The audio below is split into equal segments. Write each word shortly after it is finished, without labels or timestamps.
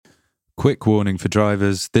Quick warning for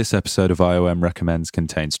drivers, this episode of IOM Recommends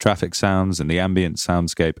contains traffic sounds and the ambient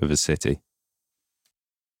soundscape of a city.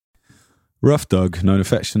 Ruf Dug, known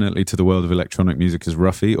affectionately to the world of electronic music as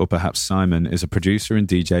Ruffy or perhaps Simon, is a producer and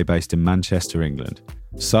DJ based in Manchester, England.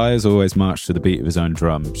 Si has always marched to the beat of his own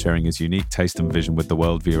drum, sharing his unique taste and vision with the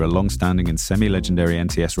world via a long-standing and semi-legendary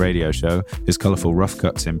NTS radio show, his colourful Rough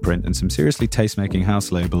Cuts imprint, and some seriously taste-making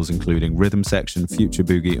house labels including Rhythm Section, Future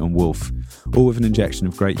Boogie and Wolf, all with an injection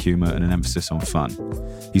of great humour and an emphasis on fun.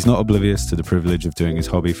 He's not oblivious to the privilege of doing his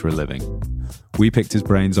hobby for a living. We picked his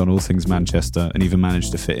brains on all things Manchester and even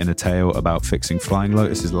managed to fit in a tale about fixing Flying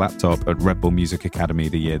Lotus's laptop at Red Bull Music Academy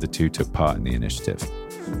the year the two took part in the initiative.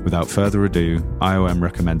 Without further ado, IOM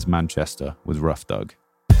recommends Manchester with Ruf Dug.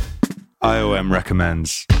 IOM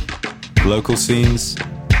recommends local scenes,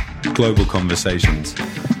 global conversations.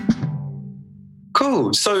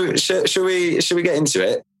 Cool. So should we get into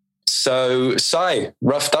it? So Si,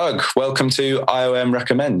 Ruf Dug, welcome to IOM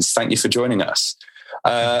Recommends. Thank you for joining us.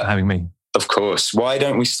 Thanks for having me. Of course. Why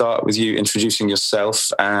don't we start with you introducing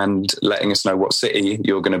yourself and letting us know what city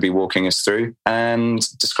you're going to be walking us through and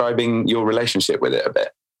describing your relationship with it a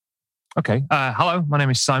bit. Okay. Hello, my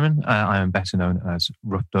name is Simon. I am better known as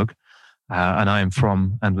Ruf Dug, and I am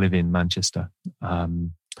from and live in Manchester.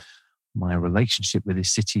 My relationship with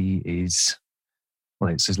this city is, well,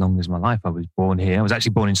 it's as long as my life. I was born here. I was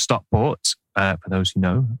actually born in Stockport, for those who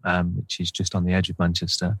know, which is just on the edge of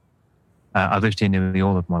Manchester. I've lived here nearly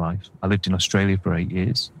all of my life. I lived in Australia for 8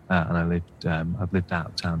 years, and I've lived out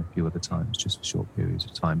of town a few other times, just for short periods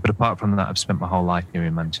of time. But apart from that, I've spent my whole life here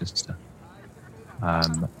in Manchester.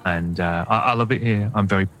 I love it here.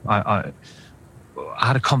 I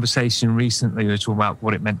had a conversation recently which was about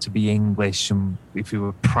what it meant to be English and if you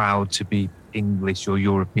were proud to be English or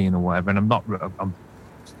European or whatever. And I'm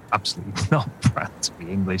absolutely not proud to be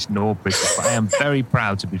English nor British, but I am very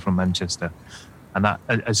proud to be from Manchester. And that,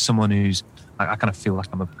 as someone who's, I kind of feel like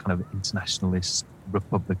I'm a kind of internationalist,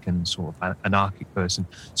 Republican sort of anarchic person.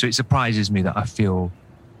 So it surprises me that I feel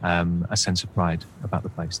a sense of pride about the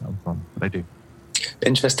place that I'm from. But I do.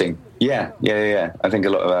 Interesting. Yeah. I think a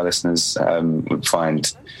lot of our listeners would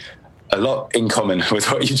find a lot in common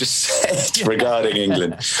with what you just said regarding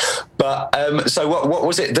England. But so what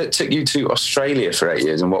was it that took you to Australia for 8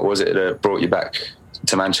 years, and what was it that brought you back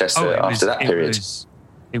to Manchester after that period?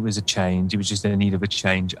 It was a change. It was just a need of a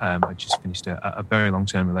change. I just finished a very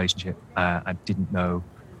long-term relationship. I didn't know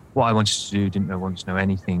what I wanted to do, want to know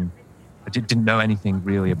anything. I didn't know anything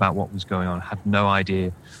really about what was going on. I had no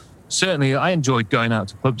idea. Certainly, I enjoyed going out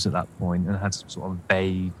to clubs at that point and had some sort of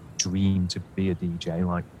vague dream to be a DJ,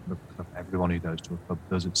 like everyone who goes to a club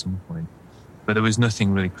does at some point. But there was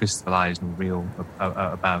nothing really crystallized and real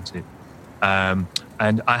about it.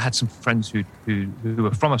 And I had some friends who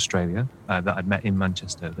were from Australia that I'd met in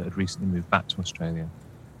Manchester that had recently moved back to Australia,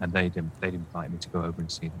 and they'd invite me to go over and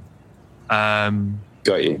see them.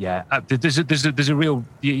 Got you. Yeah, there's a real.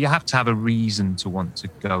 You have to have a reason to want to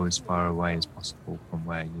go as far away as possible from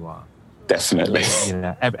where you are. Definitely.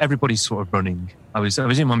 Yeah, everybody's sort of running. I was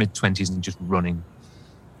in my mid-20s and just running.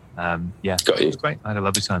 Got you. It was great. I had a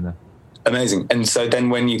lovely time there. Amazing. And so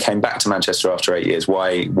then when you came back to Manchester after 8 years,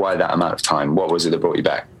 why that amount of time? What was it that brought you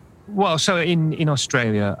back? Well, so in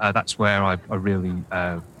Australia, that's where I really,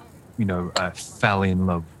 fell in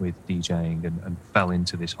love with DJing and fell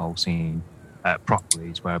into this whole scene properly.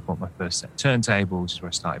 It's where I bought my first set of turntables. It's where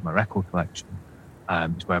I started my record collection.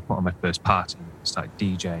 It's where I put on my first party, started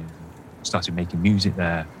DJing, started making music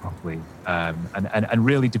there properly, and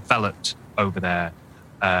really developed over there.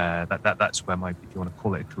 That's where if you want to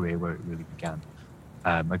call it a career, where it really began.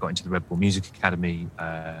 I got into the Red Bull Music Academy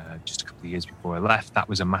just a couple of years before I left. That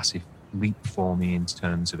was a massive leap for me in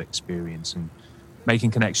terms of experience and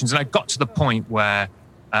making connections. And I got to the point where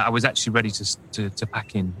I was actually ready to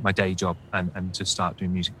pack in my day job and to start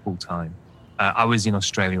doing music full time. I was in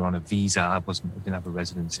Australia on a visa. I didn't have a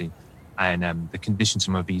residency, and the conditions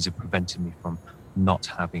of my visa prevented me from not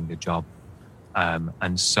having a job.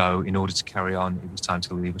 And so in order to carry on, it was time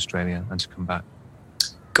to leave Australia and to come back.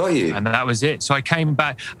 Got you. And that was it. So I came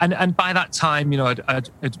back. And by that time,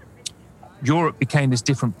 Europe became this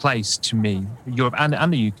different place to me. Europe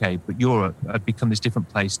and the UK, but Europe had become this different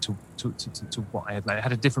place to what I had. It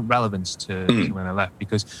had a different relevance to when I left,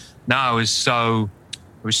 because now I was so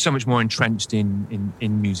much more entrenched in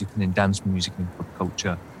music and in dance music and pop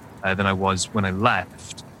culture than I was when I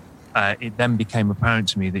left. It then became apparent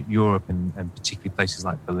to me that Europe and particularly places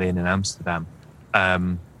like Berlin and Amsterdam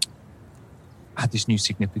had this new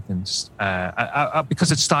significance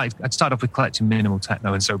because I'd started off with collecting minimal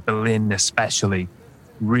techno, and so Berlin especially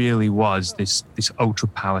really was this ultra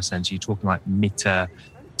power center. You're talking like Mitte,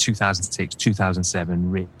 2006,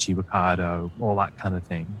 2007, Richie, Ricardo, all that kind of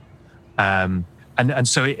thing. And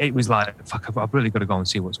so it was like, fuck, I've really got to go and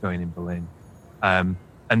see what's going in Berlin.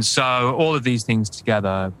 And so all of these things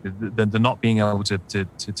together, the not being able to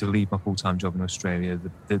leave my full-time job in Australia,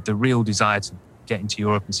 the real desire to get into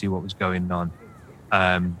Europe and see what was going on,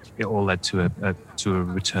 it all led to a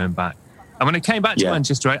return back. And when I came back to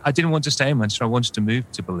Manchester, I didn't want to stay in Manchester. I wanted to move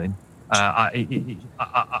to Berlin. I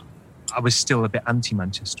was still a bit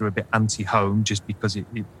anti-Manchester, a bit anti-home, just because it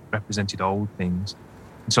represented old things.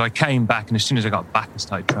 And so I came back, and as soon as I got back, I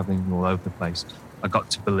started traveling all over the place. I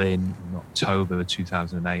got to Berlin in October of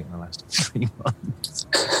 2008, and I lasted 3 months.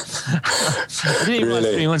 I didn't even last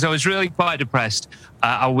 3 months. I was really quite depressed.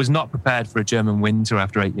 I was not prepared for a German winter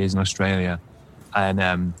after 8 years in Australia.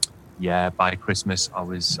 And by Christmas, I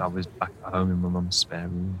was back at home in my mum's spare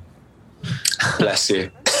room. Bless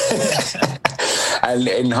you. And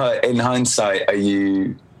in hindsight, are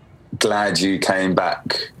you glad you came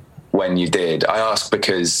back when you did? I ask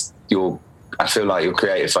because I feel like your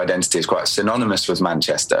creative identity is quite synonymous with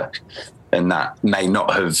Manchester, and that may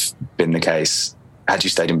not have been the case had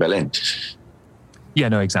you stayed in Berlin. Yeah,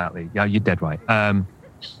 no, exactly. Yeah, you're dead right.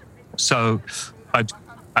 So I'd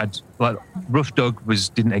like Ruf Dug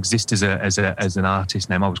didn't exist as an artist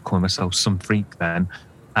name. I was calling myself Some Freak then,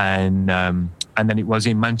 and then it was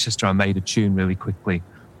in Manchester. I made a tune really quickly.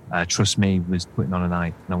 Trust Me was putting on a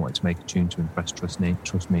night, and I wanted to make a tune to impress Trust Me,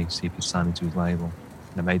 see if he'd sign me to his label.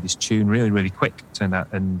 And I made this tune really, really quick. Turned out,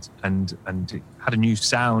 and it had a new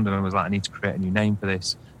sound, and I was like, I need to create a new name for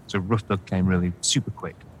this. So Ruf Dug came really super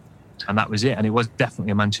quick, and that was it. And it was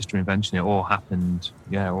definitely a Manchester invention. It all happened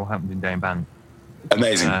in Dane Bank.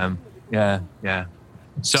 Amazing. Yeah.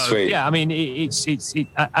 So sweet. Yeah, I mean,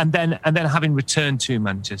 and then having returned to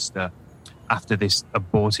Manchester after this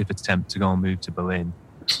abortive attempt to go and move to Berlin,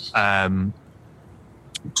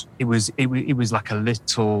 it was like a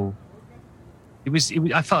little.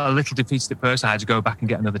 I felt a little defeated at first. I had to go back and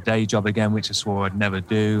get another day job again, which I swore I'd never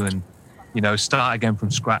do, and start again from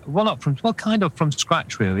scratch. Kind of from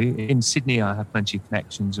scratch, really. In Sydney, I had plenty of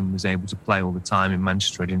connections and was able to play all the time. In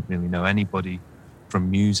Manchester, I didn't really know anybody from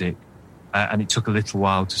music, and it took a little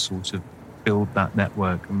while to sort of build that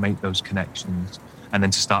network and make those connections, and then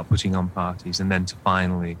to start putting on parties, and then to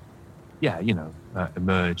finally,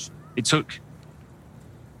 emerge. It took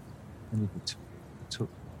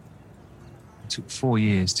 4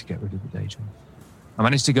 years to get rid of the day job. I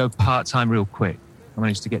managed to go part-time real quick. I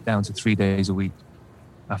managed to get down to 3 days a week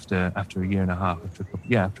after a year and a half, after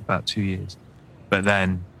about 2 years. But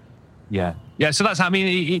then, so that's how, I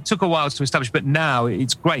mean, it took a while to establish, but now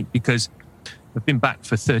it's great because I've been back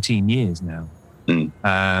for 13 years now.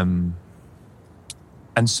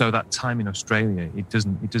 And so that time in Australia, it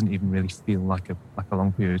doesn't even really feel like a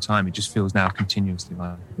long period of time. It just feels now continuously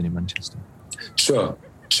like I've been in Manchester. Sure.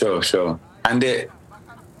 And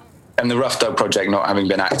the Ruf Dug project not having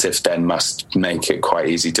been active then must make it quite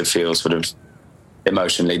easy to feel sort of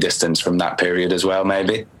emotionally distanced from that period as well,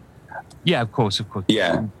 maybe? Yeah, of course.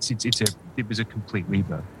 Yeah. It was a complete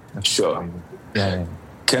rebirth. Sure. Yeah.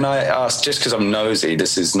 Can I ask, just because I'm nosy,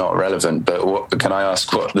 this is not relevant, but can I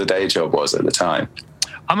ask what the day job was at the time?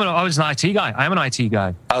 I was an IT guy. I am an IT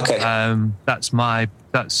guy. Okay. I've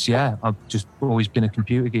just always been a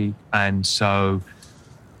computer geek. And so,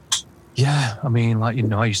 yeah, I mean,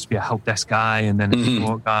 I used to be a help desk guy and then a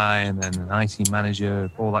support guy and then an IT manager,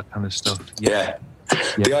 all that kind of stuff. Yeah.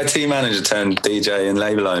 The IT manager turned DJ and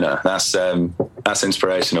label owner. That's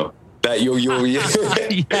inspirational. That you're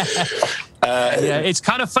it's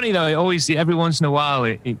kind of funny though. It always, every once in a while,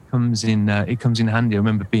 it comes in handy. I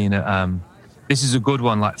remember being at this is a good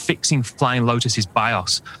one, like fixing Flying Lotus's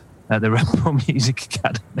BIOS at the Red Bull Music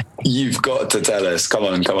Academy. You've got to tell us. Come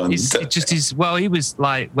on. He was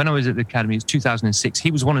like, when I was at the Academy, it was 2006. He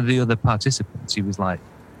was one of the other participants. He was like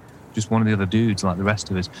just one of the other dudes, like the rest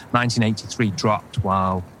of us. 1983 dropped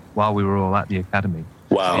while we were all at the Academy.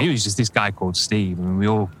 Wow. He was just this guy called Steve, and we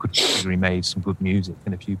all could figure he made some good music,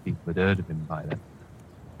 and a few people had heard of him by then.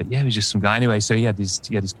 But yeah, he was just some guy. Anyway, so he had his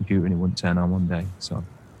computer and it wouldn't turn on one day, so I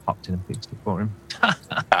popped in and fixed it for him.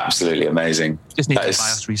 Absolutely amazing. Just needed a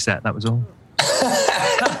BIOS reset, that was all.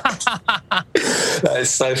 That is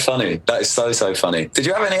so funny. That is so funny. Did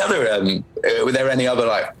you have any other, were there any other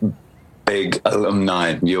like big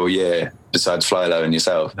alumni your year besides Flylo and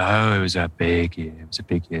yourself? No, it was a big year.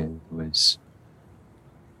 It was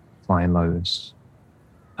Flying Lotus,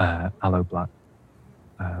 Aloe Black,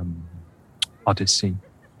 Odyssey,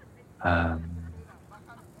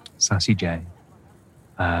 Sassy J.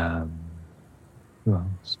 Who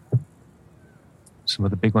else? Some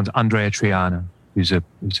of the big ones. Andrea Triana, who's a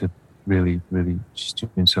really, really, she's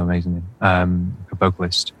doing so amazingly. A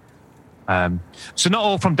vocalist. So not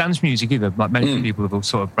all from dance music either. Like many people have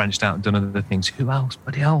sort of branched out and done other things. Who else?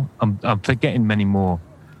 Bloody hell! I'm forgetting many more.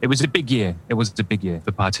 It was a big year. It was a big year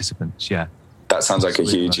for participants. Yeah, that sounds like a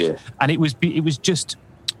huge year. And it was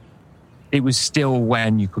still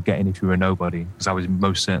when you could get in if you were a nobody, because I was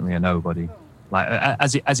most certainly a nobody. Like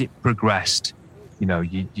as it progressed, you know,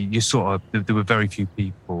 you sort of, there were very few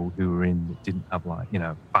people who were in that didn't have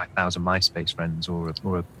 5,000 MySpace friends or a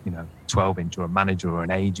 12-inch or a manager or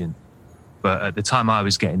an agent. But at the time I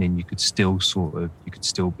was getting in, you could still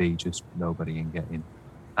be just nobody and get in.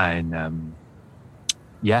 And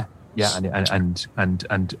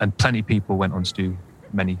and plenty of people went on to do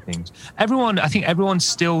many things. I think everyone's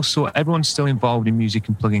still involved in music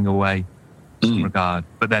and plugging away in some regard.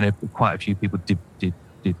 But then quite a few people did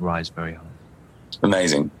rise very high.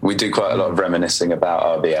 Amazing. We do quite a lot of reminiscing about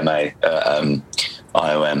our BMA at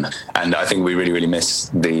IOM, and I think we really, really miss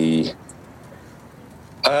the.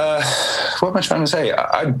 What am I trying to say?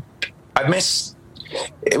 I miss.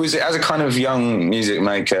 It was as a kind of young music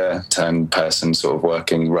maker turned person, sort of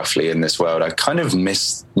working roughly in this world. I kind of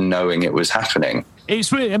miss knowing it was happening.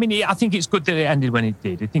 It's really. I mean, I think it's good that it ended when it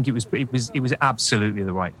did. I think it was absolutely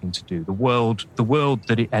the right thing to do. The world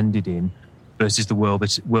that it ended in versus the world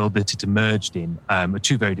that it emerged in are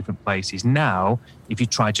two very different places. Now, if you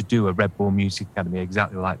try to do a Red Bull Music Academy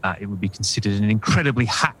exactly like that, it would be considered an incredibly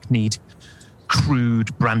hackneyed,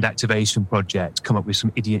 crude brand activation project, come up with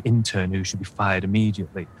some idiot intern who should be fired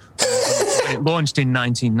immediately. When it launched in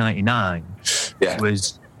 1999, it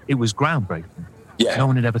was groundbreaking. Yeah. No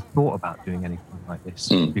one had ever thought about doing anything like this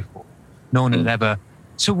before. No one had ever.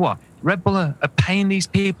 So what? Red Bull are paying these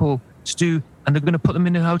people to do, and they're going to put them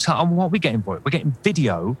in a hotel. And what are we getting for it? We're getting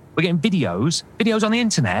video. We're getting videos on the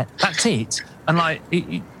internet. That's it. And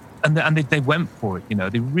they went for it. You know,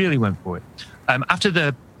 they really went for it. After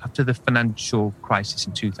the financial crisis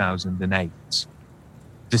in 2008,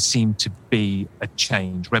 there seemed to be a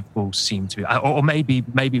change. Red Bull seemed to be, or maybe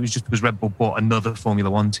it was just because Red Bull bought another Formula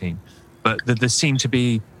One team, but there seemed to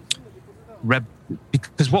be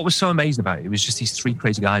because what was so amazing about it was just these three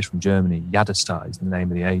crazy guys from Germany. Yadastar is the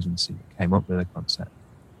name of the agency that came up with the concept,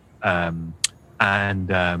 and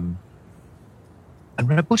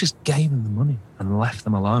Red Bull just gave them the money and left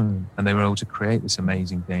them alone, and they were able to create this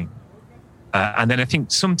amazing thing. And then I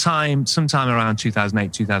think sometime around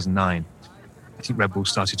 2008, 2009, I think Red Bull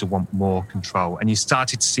started to want more control, and you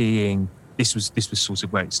started seeing this was sort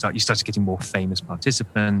of where it started. You started getting more famous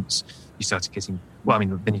participants. You started getting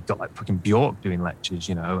then you got like fucking Bjork doing lectures.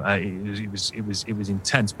 You know, it was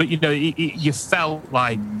intense. But you know, you felt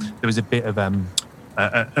like there was a bit of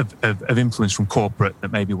influence from corporate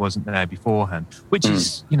that maybe wasn't there beforehand. Which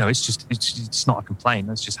is, you know, it's not a complaint.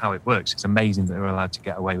 That's just how it works. It's amazing that they're allowed to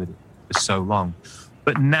get away with it for so long.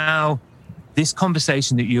 But now, this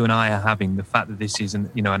conversation that you and I are having, the fact that this is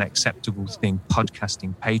an acceptable thing,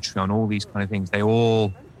 podcasting, Patreon, all these kind of things, they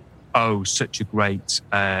all owe such a great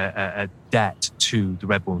debt to the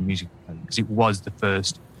Red Bull Music Academy, because it was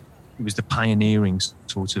the pioneering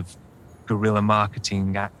sort of guerrilla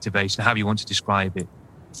marketing activation, however you want to describe it,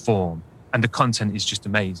 form. And the content is just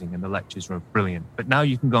amazing, and the lectures are brilliant. But now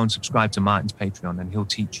you can go and subscribe to Martin's Patreon, and he'll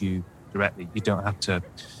teach you directly. You don't have to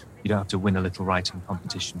win a little writing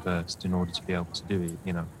competition first in order to be able to do it.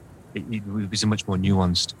 You know, it was a much more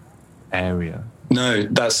nuanced area. No,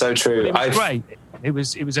 that's so true. It was great. It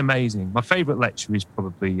was amazing. My favourite lecture is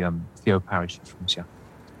probably Theo Parrish from Seattle.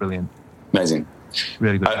 It's brilliant. Amazing.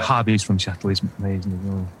 Really good. Harvey's from Seattle is amazing as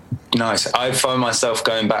well. Nice. I find myself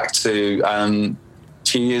going back to a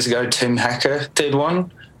few years ago, Tim Hecker did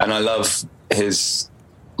one, and I love his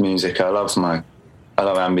music. I love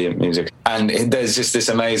ambient music. And there's just this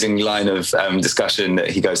amazing line of discussion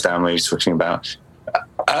that he goes down where he's talking about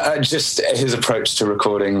just his approach to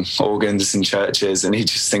recording organs in churches, and he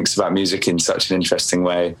just thinks about music in such an interesting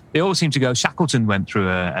way. They all seem to go. Shackleton went through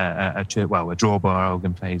a drawbar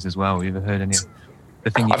organ phase as well. Have you ever heard any of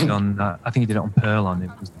the thing he did on? I think he did it on Pearl. It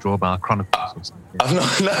was the Drawbar Chronicles or something.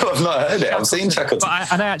 I've not heard it. I've seen Shackleton. I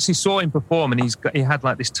actually saw him perform, and he had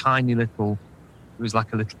like this tiny little. It was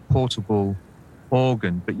like a little portable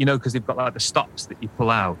organ, but you know, because they've got like the stops that you pull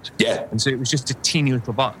out. Yeah. And so it was just a teeny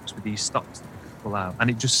little box with these stops that you could pull out, and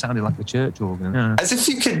it just sounded like a church organ. Yeah. As if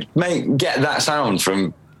you could get that sound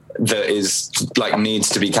from that is like needs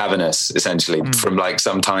to be cavernous, essentially, from like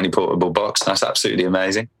some tiny portable box. That's absolutely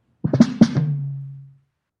amazing.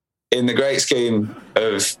 In the great scheme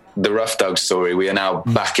of the Ruf Dug story, we are now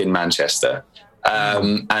back in Manchester,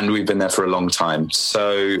 and we've been there for a long time.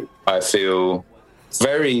 So I feel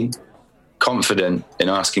very confident in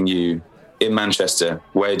asking you in Manchester,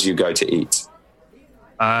 where do you go to eat?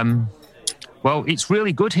 Well, it's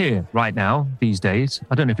really good here right now these days.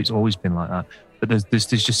 I don't know if it's always been like that, but there's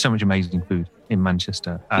just so much amazing food in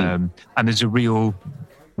Manchester, and there's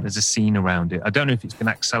a scene around it. I don't know if it's been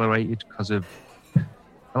accelerated because of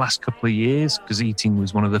the last couple of years, because eating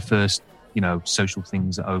was one of the first, social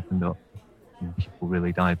things that opened up and people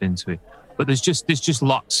really dived into it. But there's just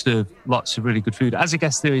lots of really good food, as I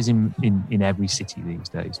guess there is in every city these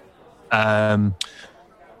days.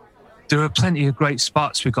 There are plenty of great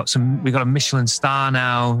spots. We've got a Michelin star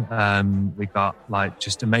now. We got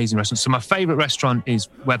just amazing restaurants. So my favourite restaurant is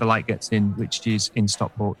Where the Light Gets In, which is in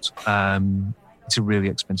Stockport. It's a really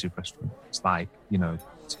expensive restaurant. It's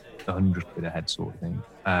it's 100 quid a head sort of thing.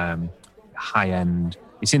 High end.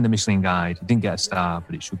 It's in the Michelin Guide. It didn't get a star,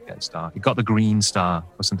 but it should get a star. It got the green star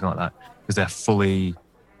or something like that because they're fully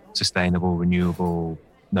sustainable, renewable,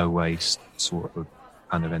 no waste sort of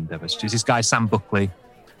kind of endeavours. There's this guy, Sam Buckley.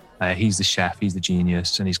 He's the chef, he's the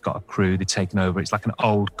genius, and he's got a crew. They've taken over. It's like an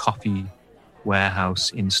old coffee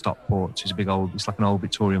warehouse in Stockport. It's like an old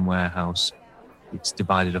Victorian warehouse. It's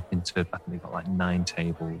divided up into, I think they've got 9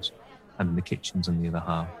 tables, and then the kitchen's on the other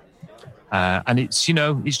half. And it's,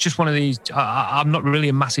 it's just one of these, I'm not really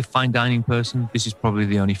a massive fine dining person. This is probably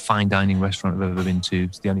the only fine dining restaurant I've ever been to.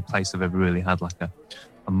 It's the only place I've ever really had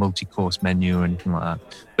a multi-course menu or anything like that.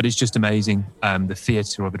 But it's just amazing. The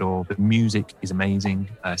theatre of it all, the music is amazing.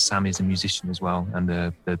 Sam is a musician as well, and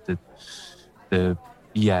the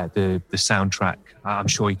soundtrack. I'm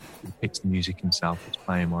sure he picks the music himself. It's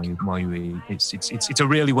playing while you eat. It's a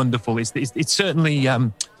really wonderful. It's certainly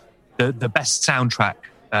the best soundtrack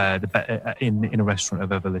in a restaurant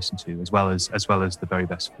I've ever listened to, as well as the very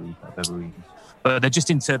best food I've ever eaten. But they're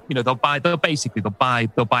just into they'll buy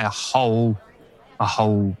a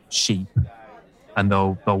whole sheep, and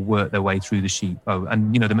they'll work their way through the sheep.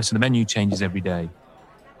 And the menu changes every day.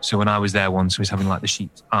 So when I was there once, we was having the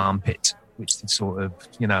sheep's armpit, which had sort of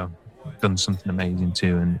done something amazing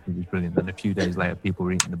too, and it was brilliant. And a few days later, people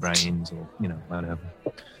were eating the brains or whatever.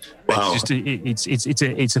 Wow.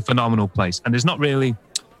 It's a phenomenal place, and there's not really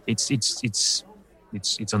it's unstuffy,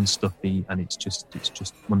 and it's just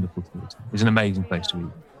wonderful to eat. It's an amazing place to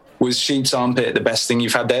eat. Was sheep's armpit the best thing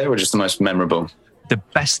you've had there, or just the most memorable? The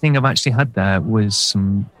best thing I've actually had there was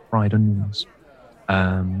some fried onions.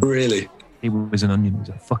 Really? It was an onion. It was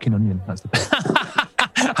a fucking onion. That's the best.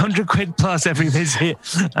 100 quid plus every visit.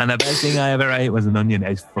 And the best thing I ever ate was an onion.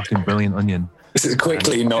 It's fucking brilliant onion. This is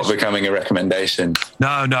quickly not becoming a recommendation.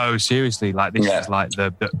 No, seriously. This is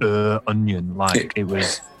the onion. It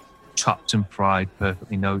was chopped and fried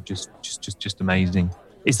perfectly. No, just amazing.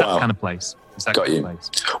 It's that kind of place. Got you.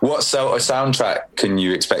 What sort of soundtrack can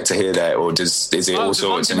you expect to hear there, or is it all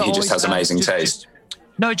sorts and he just has amazing taste?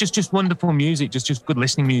 No, just wonderful music, just good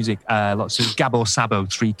listening music. Lots of Gabor Sabo,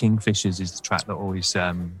 Three Kingfishers is the track that always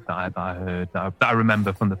that I heard, that I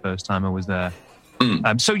remember from the first time I was there.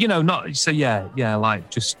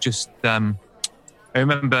 I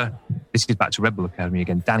remember, this is back to Red Bull Academy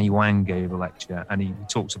again, Danny Wang gave a lecture, and he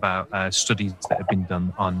talks about studies that have been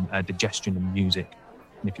done on digestion and music.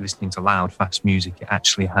 And if you're listening to loud, fast music, it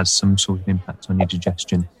actually has some sort of impact on your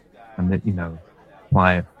digestion. And that,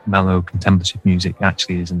 quiet, mellow, contemplative music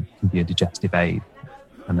actually can be a digestive aid.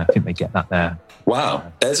 And I think they get that there.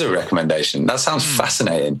 Wow, there's a recommendation. That sounds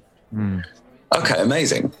fascinating. Okay,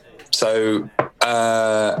 amazing. So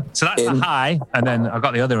that's the high, and then I've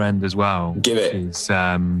got the other end as well. Give it.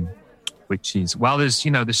 Which is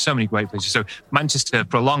there's so many great places. So Manchester,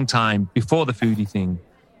 for a long time, before the foodie thing,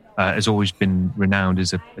 has always been renowned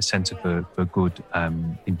as a centre for good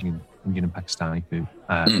Indian and Pakistani food.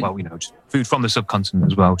 Just food from the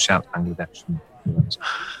subcontinent as well. Shout out to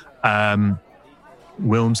Bangladesh.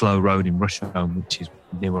 Wilmslow Road in Rusholme, which is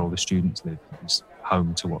near where all the students live, is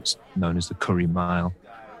home to what's known as the Curry Mile,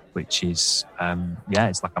 which is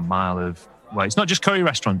it's like a mile of. Well, it's not just curry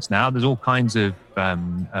restaurants now. There's all kinds of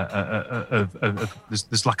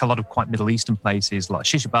there's like a lot of quite Middle Eastern places, like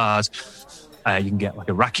shisha bars. You can get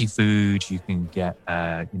Iraqi food. You can get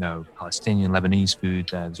Palestinian, Lebanese food.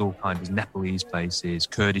 There's all kinds of Nepalese places,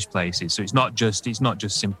 Kurdish places. So it's not just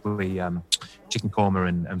simply chicken korma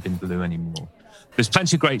and vindaloo anymore. There's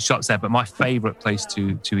plenty of great shops there, but my favourite place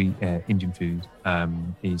to eat Indian food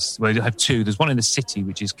is I have two. There's one in the city,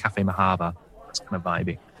 which is Cafe Mahaba. It's kind of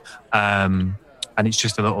vibey, and it's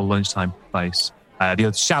just a little lunchtime place. The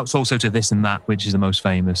other shouts also to This and That, which is the most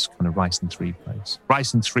famous kind of rice and three place.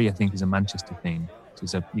 Rice and three, I think, is a Manchester thing.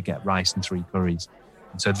 So you get rice and three curries.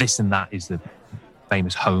 And so This and That is the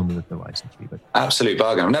famous home of the Rice and Free. But absolute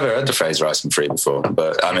bargain. I've never heard the phrase rice and free before,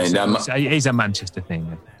 but I mean, it is a Manchester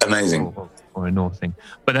thing. Amazing. Or a North thing.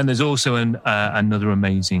 But then there's also another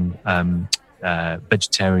amazing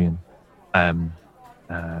vegetarian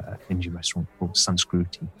Indian restaurant called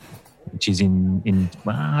Sanskriti, which is in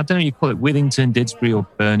I don't know, you call it Withington, Didsbury or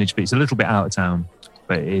Burnage, but it's a little bit out of town,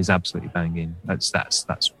 but it is absolutely banging. That's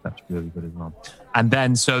really good as well. And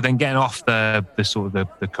then getting off the sort of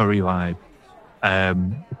the curry vibe,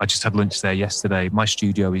 I just had lunch there yesterday. My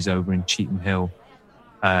studio is over in Cheetham Hill.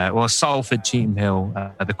 Salford, Cheetham Hill.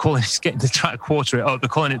 They're calling it, getting to try to quarter it up. They're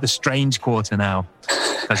calling it the Strange Quarter now,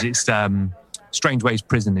 because it's Strange Ways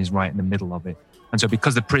Prison is right in the middle of it. And so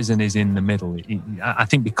because the prison is in the middle, I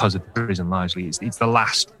think because of the prison largely, it's the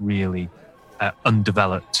last really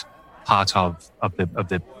undeveloped part of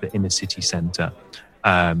the inner city centre.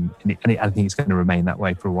 I think it's going to remain that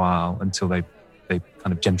way for a while until they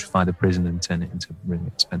kind of gentrify the prison and turn it into really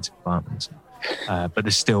expensive apartments. But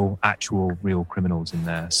there's still actual real criminals in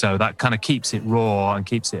there. So that kind of keeps it raw and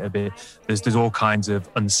keeps it a bit... There's all kinds of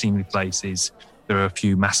unseemly places. There are a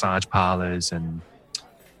few massage parlours and,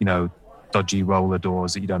 dodgy roller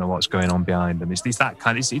doors that you don't know what's going on behind them. It's that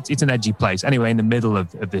kind of... It's an edgy place. Anyway, in the middle of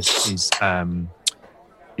this is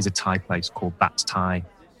a Thai place called That's Thai.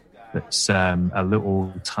 That's a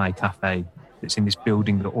little Thai cafe. It's in this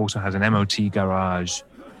building that also has an MOT garage,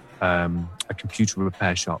 a computer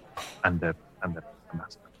repair shop, and a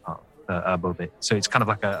massive part above it. So it's kind of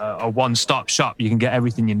like a one-stop shop. You can get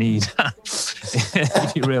everything you need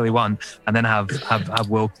if you really want, and then have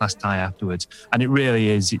world-class Thai afterwards. And it really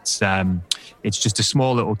is. It's just a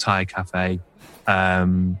small little Thai cafe.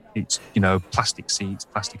 It's plastic seats,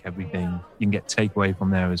 plastic everything. You can get takeaway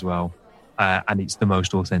from there as well. And it's the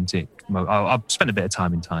most authentic. I've spent a bit of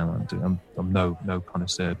time in Thailand. I'm no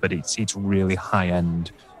connoisseur, but it's really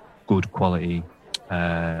high-end, good quality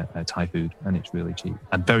Thai food, and it's really cheap.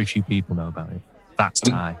 And very few people know about it. That's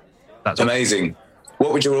Thai. That's amazing.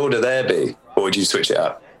 What would your order there be, or would you switch it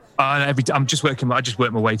up? I just work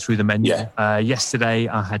my way through the menu. Yeah. Yesterday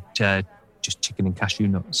I had just chicken and cashew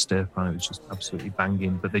nut stir fry. It was just absolutely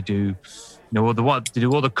banging. But they do. They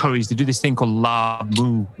do all the curries. They do this thing called la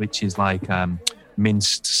mu, which is like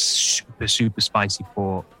minced super spicy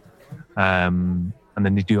pork. And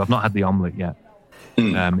then they do. I've not had the omelette yet.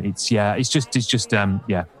 It's just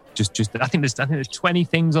I think there's 20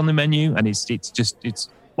 things on the menu, and it's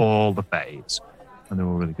all the faves, and they're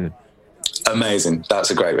all really good. Amazing. That's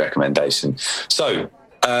a great recommendation. So,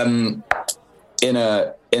 in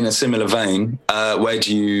a similar vein, where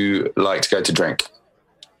do you like to go to drink?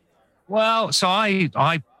 Well, so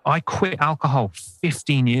I quit alcohol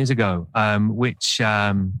 15 years ago, which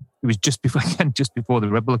it was just before the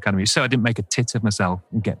Rebel Academy. So I didn't make a tit of myself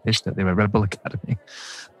and get pissed at the Rebel Academy.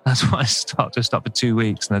 That's why I stopped for 2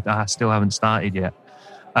 weeks, and I still haven't started yet.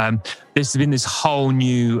 There's been this whole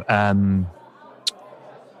new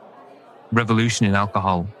revolution in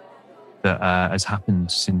alcohol that has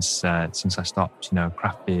happened since I stopped.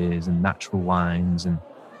 Craft beers and natural wines and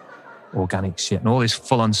organic shit and all this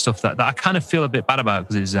full-on stuff that I kind of feel a bit bad about,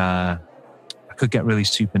 because I could get really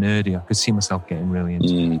super nerdy. I could see myself getting really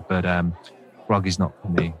into it, but grog is not for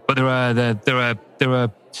me. But there are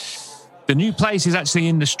the new place is actually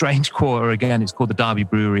in the Strange Quarter again. It's called the Derby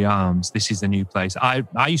Brewery Arms. This is the new place. I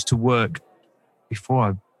used to work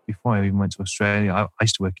before I even went to Australia. I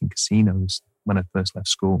used to work in casinos when I first left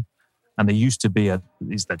school, and there used to be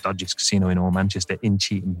is the dodgiest casino in all Manchester in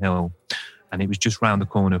Cheetham Hill. And it was just round the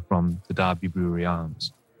corner from the Derby Brewery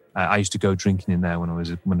Arms. I used to go drinking in there when I was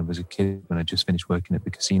a kid, when I just finished working at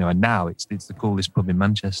the casino. And now it's the coolest pub in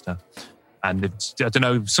Manchester. And I don't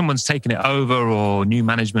know if someone's taken it over or new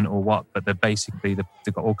management or what, but they've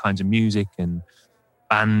got all kinds of music and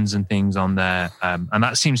bands and things on there. And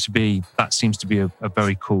that seems to be a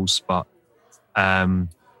very cool spot. There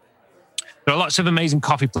are lots of amazing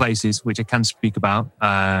coffee places which I can speak about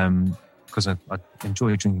because I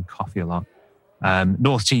enjoy drinking coffee a lot.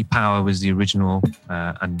 North Tea Power was the original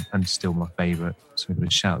and still my favourite, so we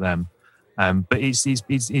would shout them. But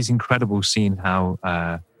it's incredible seeing how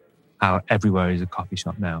everywhere is a coffee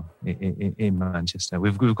shop now in Manchester.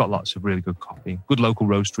 We've got lots of really good coffee, good local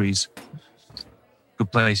roasteries,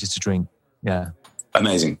 good places to drink. Yeah,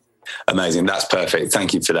 amazing. That's perfect.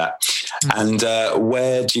 Thank you for that. And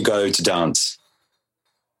where do you go to dance?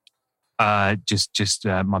 Just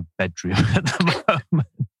my bedroom at the moment.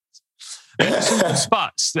 Some good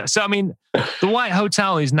spots. So I mean, the White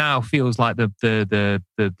Hotel feels like the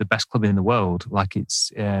best club in the world. Like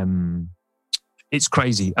it's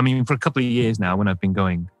crazy. I mean, for a couple of years now, when I've been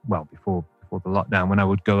going, well, before the lockdown, when I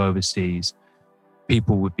would go overseas,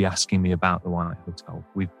 people would be asking me about the White Hotel.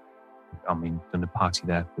 We've done a party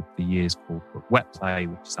there for years called Wet Play,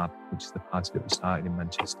 which is the party that we started in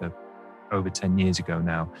Manchester over 10 years ago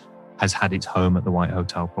now, has had its home at the White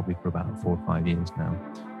Hotel probably for about 4 or 5 years now.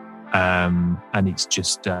 And it's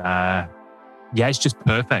just, it's just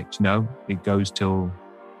perfect, you know. It goes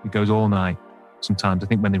all night. Sometimes I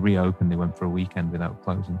think when they reopened, they went for a weekend without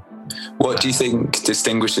closing. What do you think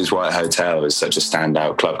distinguishes White Hotel as such a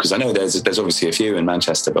standout club? Because I know there's obviously a few in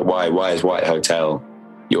Manchester, but why is White Hotel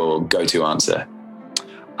your go-to answer?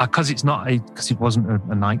 Because it wasn't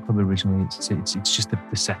a nightclub originally. It's just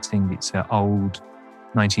the setting. It's an old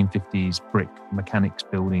 1950s brick mechanics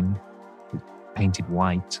building, painted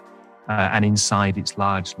white, and inside it's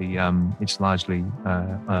largely untouched.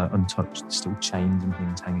 There's still chains and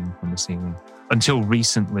things hanging from the ceiling. Until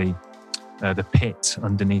recently, the pit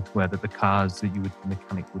underneath where the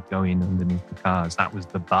mechanic would go in underneath the cars, that was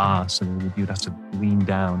the bar. So you'd have to lean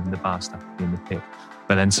down, and the bar staff would be in the pit.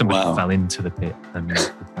 But then somebody fell into the pit, and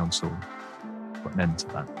the council put an end to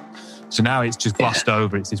that. So now it's just glossed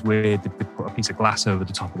over. It's this weird, they put a piece of glass over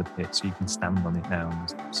the top of the pit so you can stand on it now, and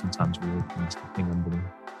there's sometimes weird things happening underneath.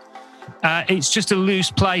 It's just a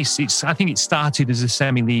loose place. I think it started as a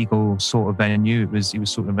semi-legal sort of venue. It was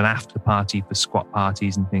sort of an after party for squat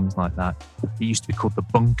parties and things like that. It used to be called the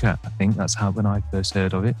Bunker. I think that's when I first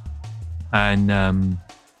heard of it. And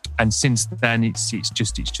since then, it's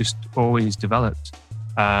just always developed.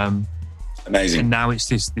 Amazing. And now it's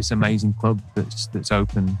this amazing club that's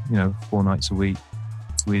open, 4 nights a week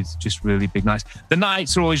with just really big nights. The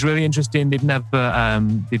nights are always really interesting. They've never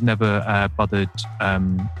bothered.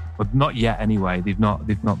 Well, not yet anyway. They've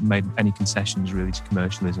not made any concessions really to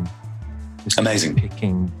commercialism. Just amazing.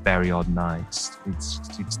 Picking very odd nights. It's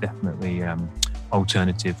definitely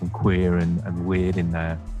alternative and queer and weird in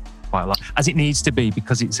there quite a lot, as it needs to be,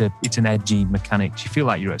 because it's an edgy mechanics. You feel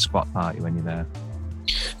like you're at a squat party when you're there.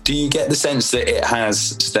 Do you get the sense that it has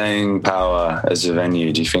staying power as a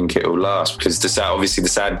venue? Do you think it will last? Because the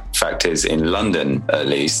sad fact is, in London at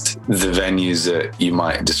least, the venues that you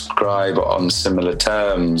might describe on similar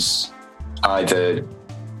terms either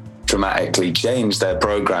dramatically change their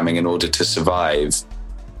programming in order to survive.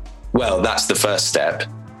 Well, that's the first step.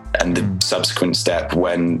 And the subsequent step,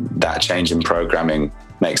 when that change in programming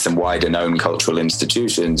makes them wider known cultural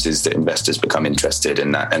institutions, is that investors become interested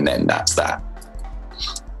in that, and then that's that.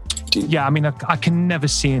 Yeah, I mean, I can never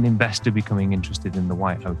see an investor becoming interested in the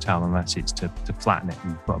White Hotel unless it's to flatten it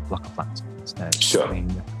and put a block of flats instead. Sure. I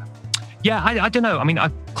mean, I don't know. I mean,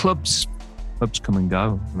 clubs come and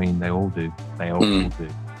go. I mean, they all do. They all do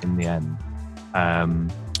in the end. I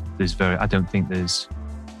don't think there's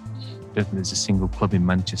a single club in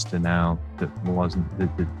Manchester now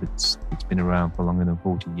that's been around for longer than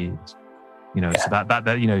 40 years. So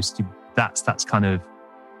that's kind of.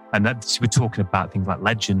 And we're talking about things like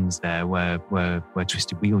Legends there, where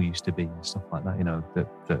Twisted Wheel used to be and stuff like that.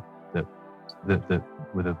 That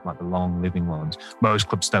with the long living ones. Most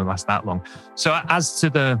clubs don't last that long. So as to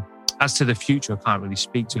the future, I can't really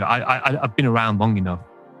speak to it. I've been around long enough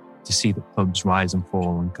to see the clubs rise and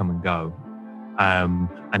fall and come and go, and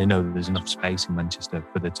I know that there's enough space in Manchester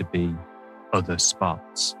for there to be other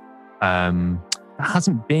spots. There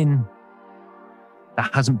hasn't been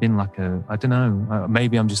like I don't know,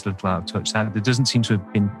 maybe I'm just a little out of touch. There doesn't seem to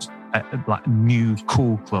have been a new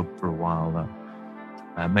cool club for a while though.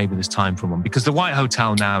 Maybe there's time for one, because the White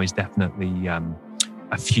Hotel now is definitely a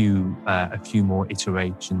few more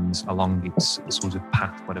iterations along its sort of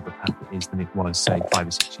path, whatever path it is, than it was, say, 5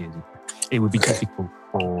 or 6 years ago. It would be difficult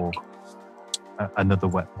for another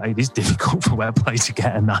Wet Play. It is difficult for Wet Play to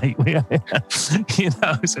get a night.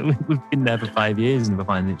 So we've been there for 5 years and we're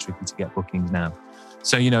finding it tricky to get bookings now.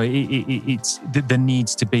 So, there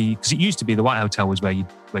needs to be, because it used to be the White Hotel was where you'd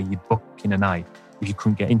book in a night if you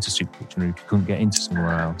couldn't get into Super Kitchen, or if you couldn't get into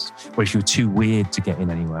somewhere else, or if you were too weird to get in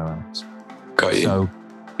anywhere else. Got you. So,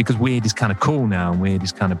 because weird is kind of cool now and weird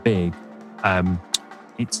is kind of big, the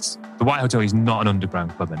White Hotel is not an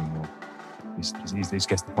underground club anymore. Is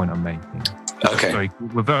guess the point I'm making. Okay.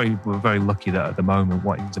 We're very lucky that at the moment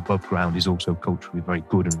what is above ground is also culturally very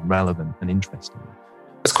good and relevant and interesting.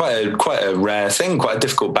 It's quite a rare thing, quite a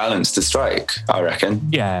difficult balance to strike, I reckon.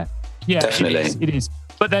 Yeah, definitely. It is.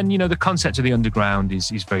 But then, the concept of the underground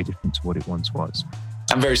is very different to what it once was.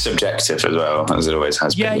 And very subjective as well, as it always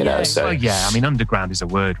has been. So. Well, I mean, underground is a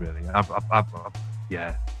word, really.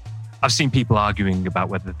 I've seen people arguing about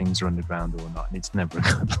whether things are underground or not, and it's never a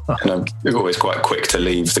good look. And I'm always quite quick to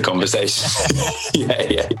leave the conversation.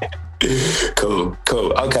 Yeah. Cool.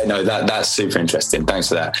 Okay, no, that's super interesting. Thanks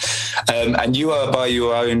for that. And you are, by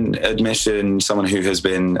your own admission, someone who has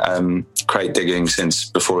been crate digging since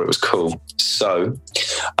before it was cool. So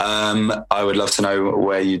I would love to know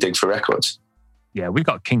where you dig for records. Yeah, we've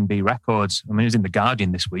got King B Records. I mean, it was in The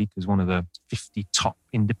Guardian this week as one of the 50 top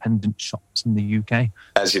independent shops in the UK.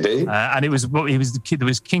 As you do. And there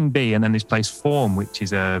was King B and then this place Form, which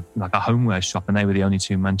is like a homeware shop, and they were the only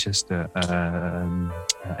two Manchester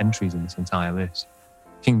entries in this entire list.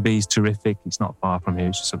 King B's terrific. It's not far from here.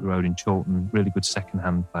 It's just up the road in Chorlton. Really good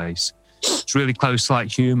second-hand place. It's really close to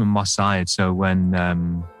like Hume and Moss Side. So when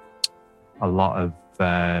a lot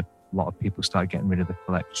of people started getting rid of the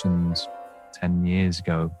collections 10 years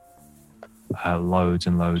ago, loads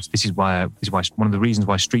and loads. This is why one of the reasons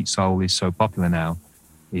why Street Soul is so popular now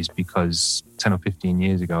is because 10 or 15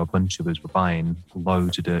 years ago, a bunch of us were buying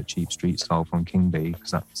loads of dirt cheap Street Soul from King B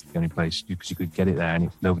because that's the only place because you could get it there,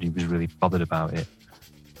 and nobody was really bothered about it.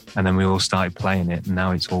 And then we all started playing it, and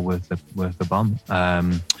now it's all worth a bomb.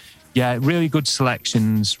 Yeah, really good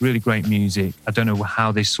selections, really great music. I don't know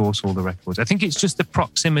how they source all the records. I think it's just the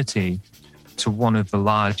proximity to one of the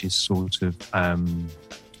largest sort of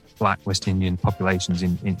Black West Indian populations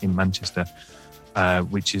in Manchester,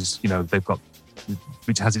 which is,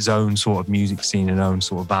 which has its own sort of music scene and own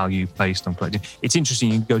sort of value placed on collecting. It's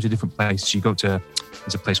interesting, you can go to different places.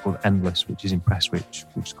 There's a place called Endless, which is in Prestwich,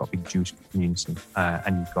 which has got a big Jewish community,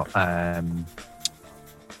 and you've got a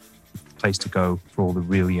place to go for all the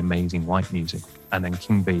really amazing white music. And then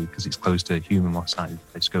King B, because it's close to Hume and Moss Side,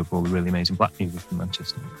 place to go for all the really amazing black music in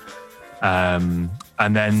Manchester. And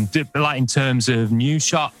then, like in terms of new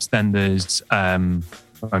shops, then there's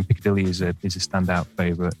Piccadilly is a standout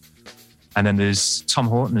favourite, and then there's Tom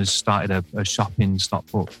Horton has started a shop in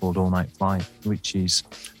Stockport called All Night Flight, which is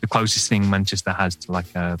the closest thing Manchester has to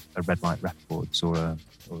like a Red Light Records or I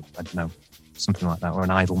don't know, something like that, or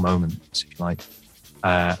an Idle Moments, if you like.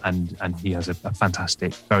 And he has a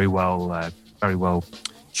fantastic, very well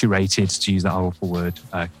curated, to use that awful word,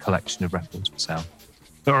 collection of records for sale.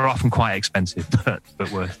 That are often quite expensive,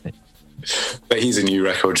 but worth it. But he's a new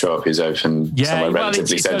record shop. He's open somewhere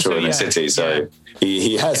relatively central in the city, so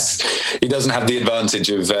he doesn't have the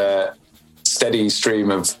advantage of steady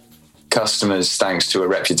stream of customers thanks to a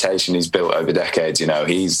reputation he's built over decades.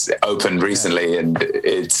 He's opened recently, and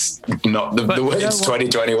it's not the way it's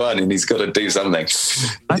 2021, and he's got to do something.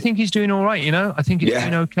 I think he's doing all right. I think he's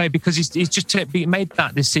doing okay because he's just made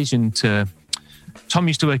that decision to. Tom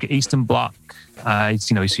used to work at Eastern Bloc.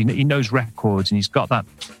 He knows records, and he's got that.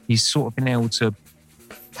 He's sort of been able to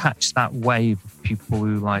catch that wave of people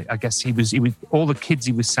who, like, I guess he was all the kids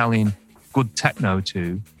he was selling good techno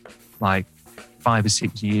to, like 5 or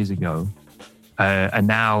 6 years ago, and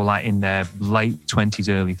now like in their late 20s,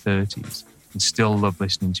 early 30s, and still love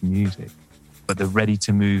listening to music, but they're ready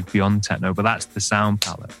to move beyond techno. But that's the sound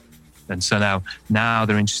palette, and so now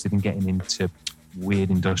they're interested in getting into weird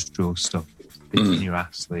industrial stuff. Your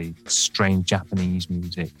Astley, strange Japanese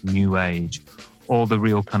music, new age, all the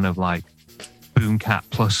real kind of like Boom Cat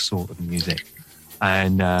Plus sort of music,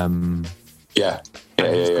 and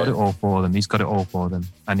he's got it all for them. He's got it all for them,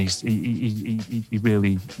 and he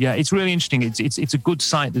really, it's really interesting. It's a good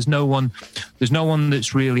site. There's no one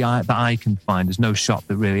that's really that I can find. There's no shop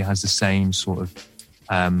that really has the same sort of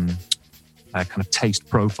kind of taste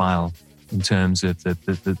profile in terms of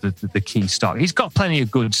the key stock. He's got plenty of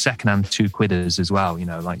good second-hand 2-quidders as well,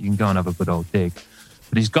 like you can go and have a good old dig.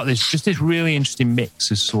 But he's got this really interesting mix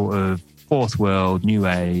of sort of fourth world, new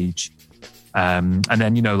age, and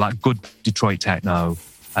then, like good Detroit techno,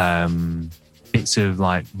 bits of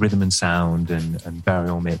like rhythm and sound and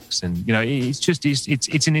burial mix. And,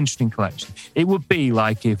 it's an interesting collection. It would be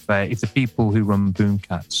like if the people who run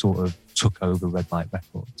Boomcat sort of took over Red Light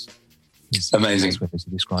Records. Amazing. That's the best way to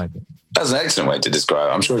describe it. That's an excellent way to describe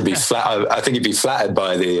it. I'm sure he'd be I think he'd be flattered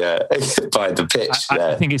by the pitch.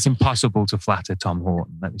 I think it's impossible to flatter Tom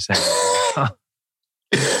Horton, let me say.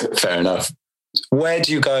 Fair enough. Where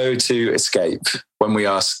do you go to escape? When we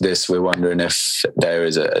ask this, we're wondering if there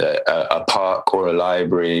is a park or a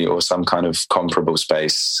library or some kind of comparable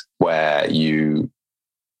space where you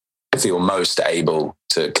feel most able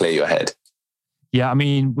to clear your head. Yeah, I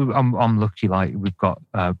mean, I'm lucky. Like we've got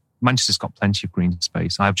Manchester's got plenty of green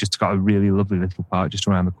space. I've just got a really lovely little park just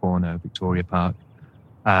around the corner, Victoria Park,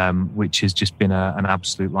 which has just been an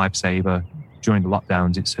absolute lifesaver during the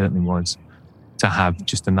lockdowns. It certainly was to have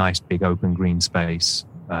just a nice big open green space.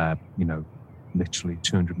 Literally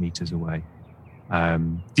 200 meters away.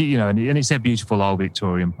 And it's a beautiful old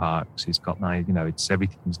Victorian park. So it's got nice,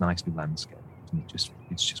 everything's nicely landscaped, and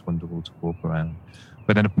it's just wonderful to walk around.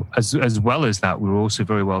 But then, as well as that, we're also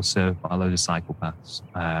very well served by a load of cycle paths,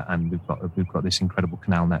 and we've got this incredible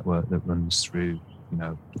canal network that runs through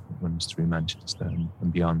Manchester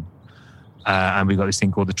and beyond. And we've got this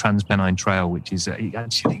thing called the Transpennine Trail, which is it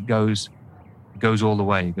actually goes all the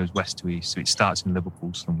way. It goes west to east. So it starts in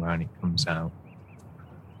Liverpool somewhere and it comes out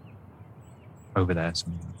over there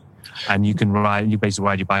somewhere. And you basically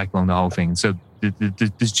ride your bike along the whole thing. So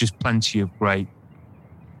there's just plenty of great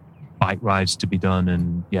bike rides to be done.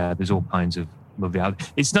 And yeah, there's all kinds of lovely out.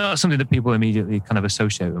 It's not something that people immediately kind of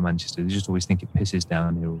associate with Manchester. They just always think it pisses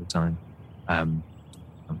down here all the time.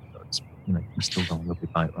 We still go on lovely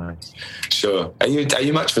bike rides. Sure. Are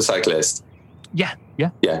you much of a cyclist? Yeah.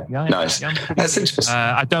 Nice. That's interesting.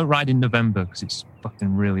 I don't ride in November because it's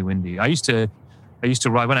fucking really windy. I used to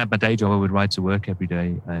ride when I had my day job. I would ride to work every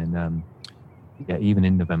day, and even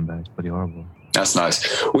in November, it's pretty horrible. That's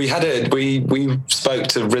nice. We spoke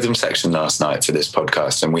to Rhythm Section last night for this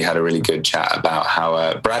podcast, and we had a really good chat about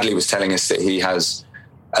how Bradley was telling us that he has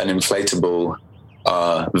an inflatable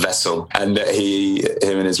vessel, and that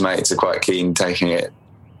him and his mates are quite keen taking it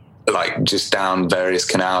like just down various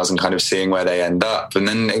canals and kind of seeing where they end up. And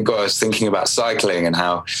then it got us thinking about cycling and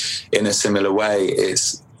how, in a similar way,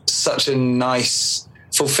 it's such a nice,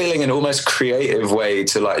 fulfilling and almost creative way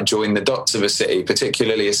to like join the dots of a city,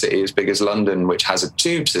 particularly a city as big as London, which has a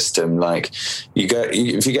tube system. Like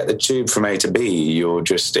if you get the tube from A to B, you're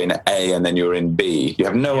just in A and then you're in B. You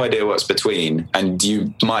have no idea what's between, and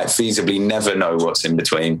you might feasibly never know what's in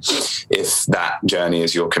between if that journey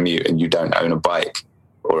is your commute and you don't own a bike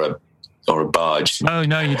or a barge. Oh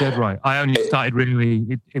no, you did right. I only started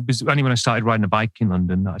really. It was only when I started riding a bike in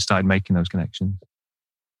London that I started making those connections.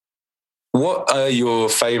 What are your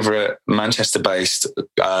favourite Manchester-based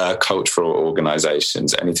cultural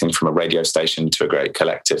organisations? Anything from a radio station to a great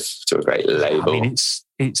collective to a great label? I mean,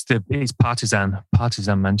 it's Partisan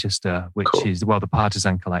Manchester, which cool. is the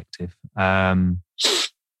Partisan Collective. Been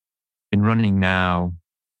running now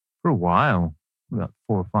for a while. About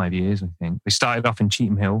 4 or 5 years, I think. They started off in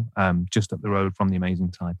Cheetham Hill, just up the road from the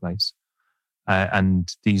amazing Thai place.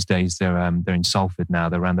 And these days they're in Salford now.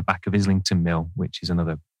 They're around the back of Islington Mill, which is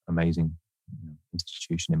another amazing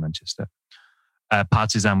institution in Manchester.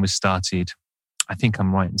 Partisan was started, I think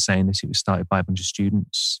I'm right in saying this, it was started by a bunch of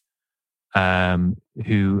students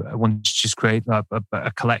who wanted to just create a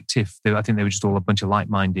collective. I think they were just all a bunch of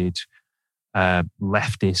like-minded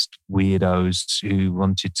leftist weirdos who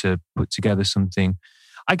wanted to put together something.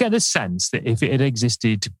 I get the sense that if it had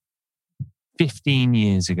existed 15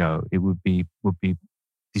 years ago, it would be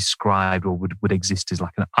described or would exist as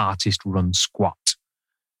like an artist-run squat.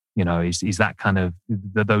 You know, is that kind of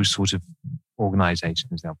those sort of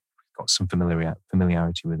organisations? They've got some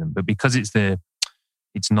familiarity with them, but because it's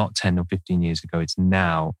not 10 or 15 years ago, it's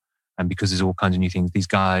now, and because there's all kinds of new things. These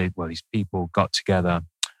people got together.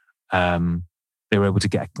 They were able to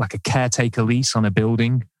get like a caretaker lease on a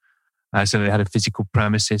building, so they had a physical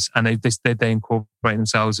premises, and they incorporate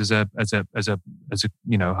themselves as a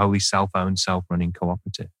wholly self-owned, self-running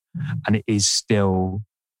cooperative, and it is still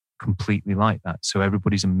completely like that. So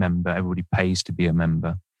everybody's a member. Everybody pays to be a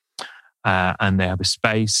member, and they have a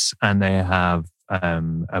space, and they have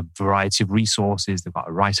a variety of resources. They've got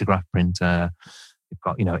a risograph printer. They've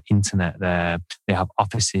got, internet there. They have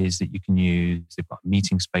offices that you can use. They've got a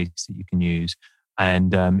meeting space that you can use.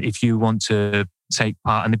 And if you want to take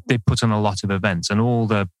part, and they put on a lot of events, and all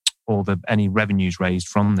the any revenues raised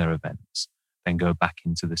from their events then go back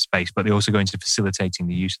into the space. But they also go into facilitating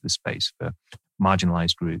the use of the space for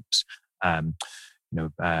marginalised groups,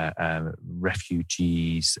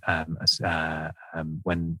 refugees.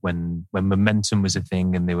 When Momentum was a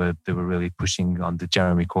thing, and they were really pushing on the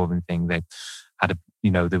Jeremy Corbyn thing, they had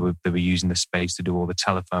they were using the space to do all the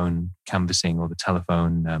telephone canvassing or the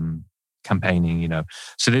telephone campaigning.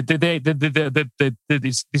 So this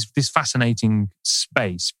fascinating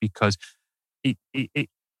space, because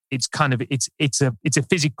it's a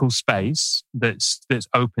physical space that's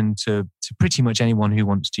open to pretty much anyone who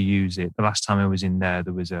wants to use it. The last time I was in there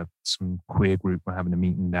was some queer group were having a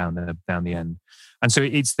meeting down the end, and so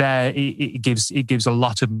it's there. It gives a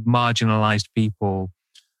lot of marginalised people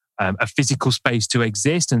a physical space to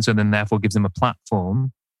exist, and so then therefore gives them a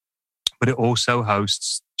platform. But it also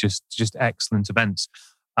hosts just excellent events.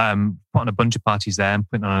 Putting a bunch of parties there. I'm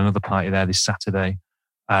putting on another party there this Saturday.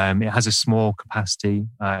 It has a small capacity.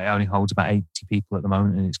 It only holds about 80 people at the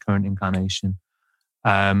moment in its current incarnation.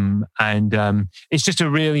 And it's just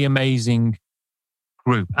a really amazing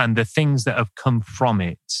group. And the things that have come from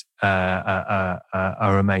it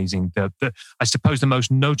are amazing. I suppose the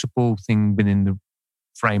most notable thing within the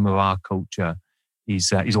frame of our culture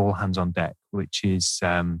is All Hands on Deck, which is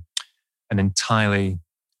an entirely...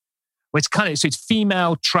 Well, it's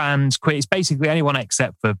female, trans, queer. It's basically anyone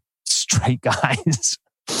except for straight guys.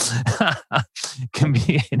 can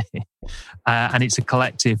be in it. And it's a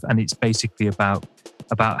collective, and it's basically about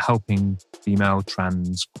helping female,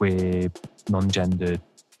 trans, queer, non-gendered,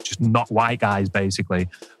 just not white guys, basically,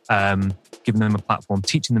 giving them a platform,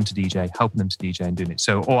 teaching them to DJ, helping them to DJ and doing it.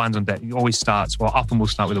 So all hands on deck. It always starts, well, often we'll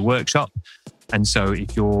start with a workshop. And so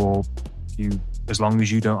if you, as long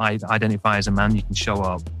as you don't identify as a man, you can show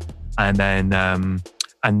up. And then,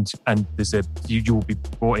 and there's you'll be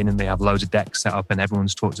brought in and they have loads of decks set up and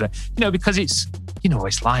everyone's taught to that. You know, because it's, you know,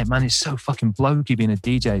 it's like, man, it's so fucking blokey being a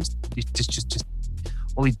DJ. It's just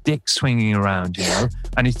all these dicks swinging around, you know,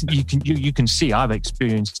 and you can see, I've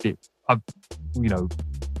experienced it,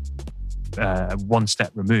 one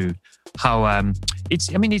step removed, how it's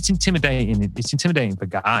intimidating. It's intimidating for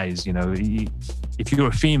guys, you know. If you're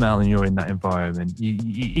a female and you're in that environment,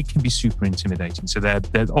 it can be super intimidating. So they're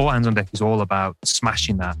all hands on deck is all about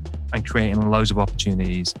smashing that and creating loads of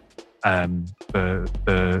opportunities for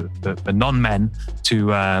non-men to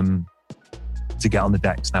get on the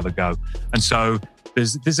decks and have a go. And so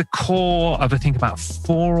there's a core of, I think, about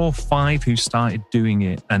 4 or 5 who started doing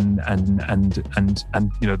it, and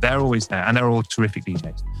you know, they're always there, and they're all terrific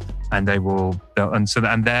DJs, and they're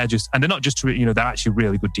not just, you know, they're actually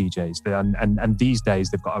really good DJs. And these days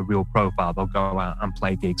they've got a real profile. They'll go out and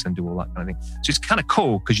play gigs and do all that kind of thing. So it's kind of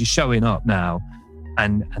cool because you're showing up now,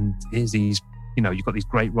 and here's these, you know, you've got these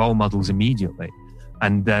great role models immediately,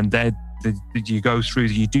 and then you go through,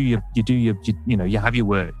 you know, you have your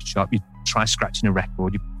workshop, you try scratching a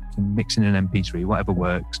record, you can mix in an MP3, whatever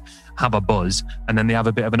works, have a buzz, and then they have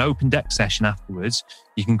a bit of an open deck session afterwards.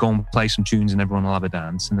 You can go and play some tunes and everyone will have a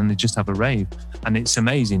dance, and then they just have a rave. And it's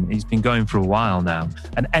amazing. It's been going for a while now.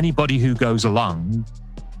 And anybody who goes along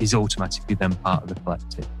is automatically then part of the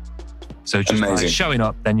collective. So just like showing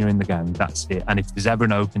up, then you're in the gang, that's it. And if there's ever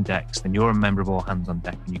an open decks, then you're a member of All Hands on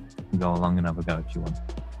Deck, and you can go along and have a go if you want.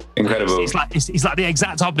 Incredible. It's like the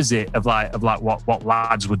exact opposite of what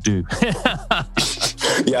lads would do.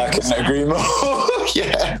 Yeah, I couldn't agree more.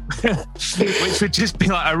 Yeah. Which would just be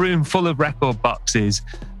like a room full of record boxes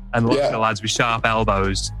and lots of lads with sharp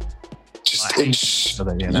elbows. Just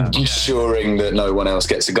ensuring that no one else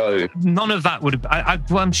gets a go. None of that would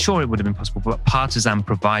have... I'm sure it would have been possible, but Partisan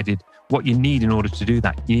provided what you need in order to do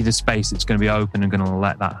that. You need a space that's going to be open and going to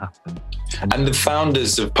let that happen. And the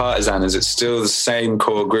founders of Partisan, is it still the same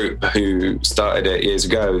core group who started it years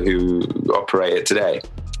ago who operate it today?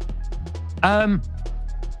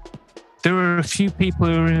 There are a few people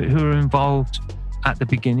who are involved at the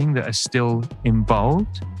beginning that are still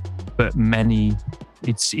involved, but many,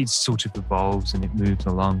 it's sort of evolves and it moves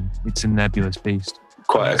along. It's a nebulous beast.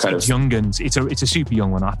 Quite a kind of young guns. It's a super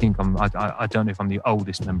young one. I think I don't know if I'm the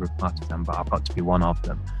oldest member of Partisan, but I've got to be one of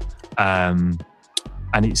them. And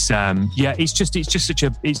it's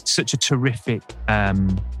it's such a terrific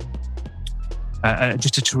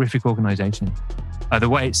organisation. The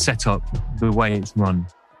way it's set up, the way it's run,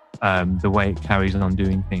 the way it carries on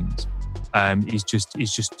doing things, is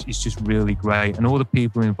just really great. And all the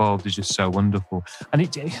people involved are just so wonderful. And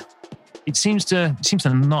it seems to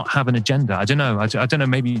not have an agenda. I don't know. I don't know.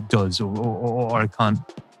 Maybe it does, or I can't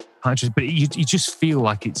just. But you just feel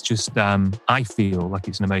like it's just. I feel like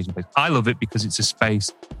it's an amazing place. I love it because it's a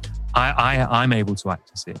space. I'm able to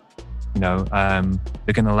access it. You know,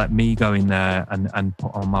 they're going to let me go in there and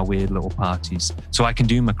put on my weird little parties, so I can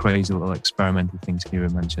do my crazy little experimental things here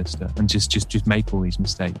in Manchester and just make all these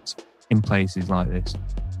mistakes in places like this.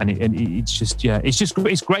 And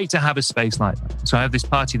it's great to have a space like that. So I have this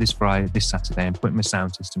party this Saturday. I'm putting my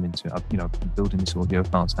sound system into it. I've been building this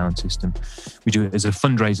audiophile sound system. We do it as a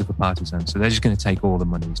fundraiser for Partisan. So they're just going to take all the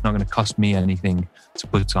money. It's not going to cost me anything to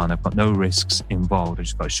put it on. I've got no risks involved. I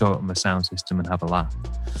just got to show up on my sound system and have a laugh.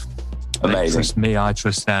 Amazing. They trust me, I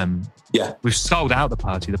trust them. Yeah. We've sold out the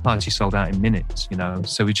party. The party sold out in minutes, you know,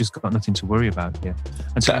 so we just got nothing to worry about here.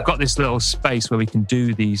 And so we've got this little space where we can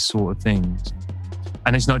do these sort of things.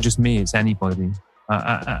 And it's not just me, it's anybody.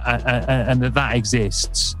 And that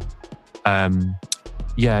exists,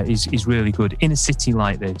 is really good. In a city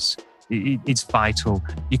like this, it's vital.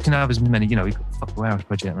 You can have as many, you know, you've got the Fuck Warehouse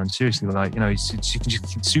Project, man. Seriously, like, you know,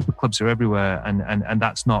 super clubs are everywhere, and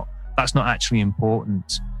that's not actually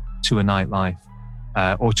important to a nightlife,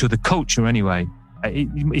 or to the culture anyway.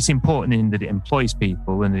 It's important in that it employs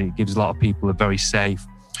people and it gives a lot of people a very safe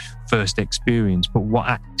first experience. But what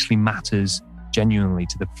actually matters genuinely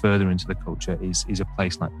to the further into the culture is a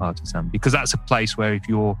place like Partisan, because that's a place where if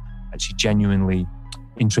you're actually genuinely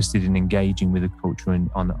interested in engaging with the culture and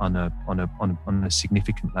on a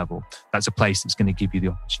significant level, that's a place that's going to give you the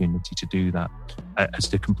opportunity to do that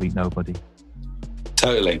as a complete nobody.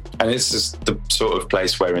 Totally. And it's just the sort of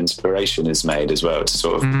place where inspiration is made as well. It's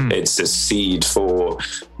sort of, it's a seed for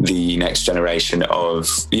the next generation of,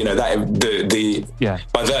 you know, that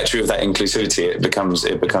by virtue of that inclusivity, it becomes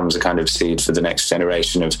a kind of seed for the next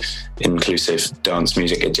generation of inclusive dance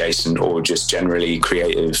music adjacent or just generally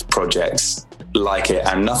creative projects like it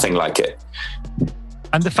and nothing like it.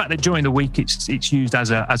 And the fact that during the week it's used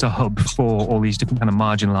as a hub for all these different kind of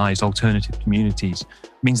marginalised alternative communities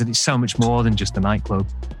means that it's so much more than just a nightclub.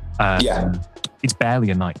 It's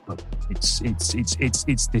barely a nightclub. It's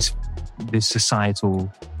this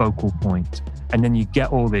societal focal point. And then you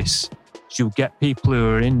get all this. You'll get people who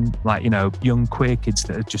are in, like, you know, young queer kids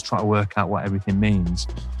that are just trying to work out what everything means.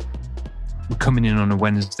 We're coming in on a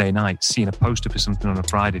Wednesday night, seeing a poster for something on a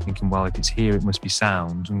Friday, thinking, well, if it's here, it must be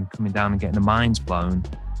sound, and coming down and getting their minds blown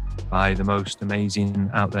by the most amazing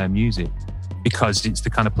out there music, because it's the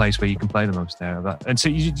kind of place where you can play the most there. And so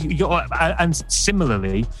and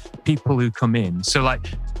similarly, people who come in, so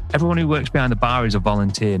like everyone who works behind the bar is a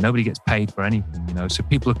volunteer. Nobody gets paid for anything, you know. So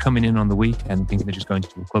people are coming in on the weekend thinking they're just going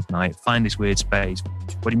to a club night, find this weird space.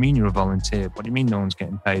 What do you mean you're a volunteer? What do you mean no one's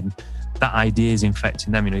getting paid? And that idea is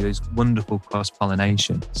infecting them, you know, there's wonderful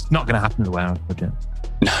cross-pollination. It's not going to happen in the Warehouse Project.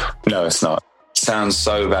 No, it's not. It sounds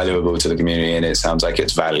so valuable to the community, and it sounds like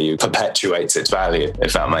its value perpetuates its value,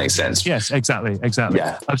 if that makes sense. Yes, exactly.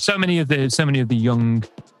 Yeah. So many of the young,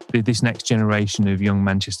 this next generation of young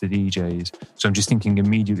Manchester DJs. So I'm just thinking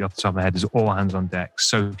immediately off the top of my head, there's All Hands on Deck,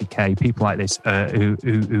 Sophie K, people like this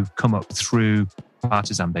who've come up through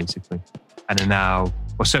Partisan basically, and are now.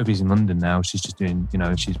 Well, Sophie's in London now. She's just doing, you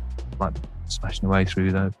know, she's like smashing away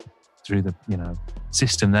through the you know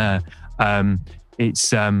system there.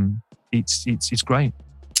 It's great.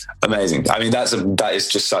 Amazing. I mean, that is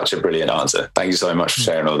just such a brilliant answer. Thank you so much for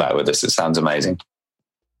sharing all that with us. It sounds amazing.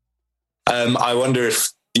 I wonder if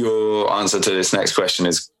your answer to this next question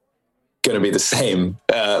is going to be the same,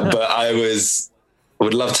 but I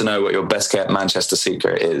would love to know what your best kept Manchester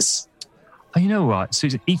secret is. Oh, you know what? So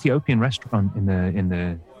it's an Ethiopian restaurant in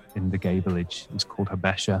the gay village. It's called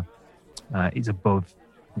Habesha. It's above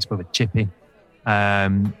a chippy.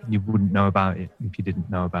 You wouldn't know about it if you didn't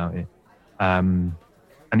know about it. And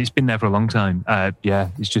it's been there for a long time.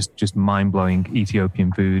 It's just mind-blowing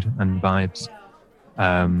Ethiopian food and vibes.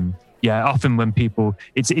 Often when people,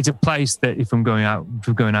 it's a place that if we're going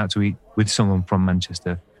out to eat with someone from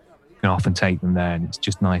Manchester, you can often take them there, and it's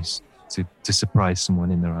just nice to surprise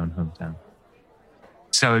someone in their own hometown.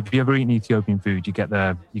 So if you ever eaten Ethiopian food, you get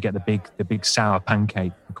the big sour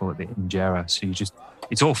pancake. We call it the injera. So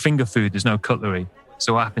it's all finger food. There's no cutlery.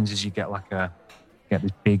 So what happens is you get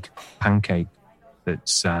this big pancake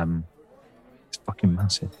that's it's fucking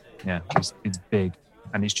massive. Yeah, it's big,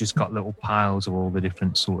 and it's just got little piles of all the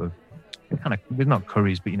different sort of kind of, there's not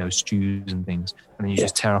curries, but you know, stews and things. And then you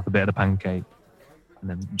just tear off a bit of the pancake, and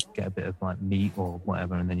then get a bit of like meat or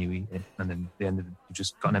whatever, and then you eat it. And then at the end of it, you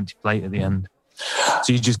just got an empty plate at the end.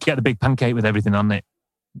 So you just get the big pancake with everything on it.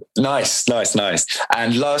 Nice.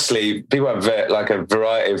 And lastly, people have like a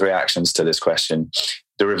variety of reactions to this question.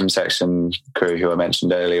 The Rhythm Section crew, who I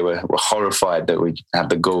mentioned earlier, were horrified that we had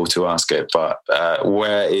the gall to ask it. But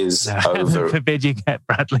where is over? Forbid you get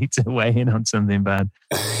Bradley to weigh in on something bad.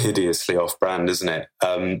 Hideously off-brand, isn't it?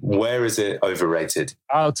 Where is it overrated?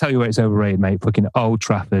 I'll tell you where it's overrated, mate. Fucking Old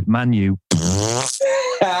Trafford, Man U.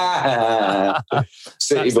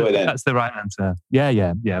 City boy, then. That's the right answer.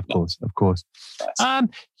 Yeah. Of course.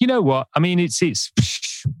 You know what? I mean, it's.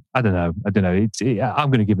 I don't know. I'm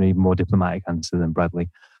going to give an even more diplomatic answer than Bradley.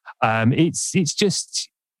 It's just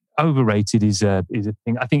overrated is a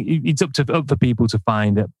thing. I think it's up for people to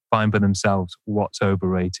find for themselves what's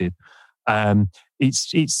overrated.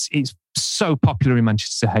 It's so popular in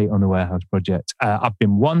Manchester to hate on the Warehouse Project. I've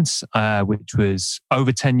been once, which was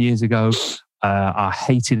over 10 years ago. I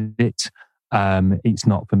hated it. It's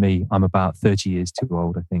not for me. I'm about 30 years too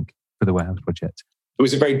old, I think, for the Warehouse Project. It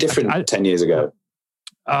was very different 10 years ago.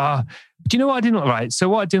 Do you know what I didn't like? So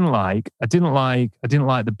what I didn't like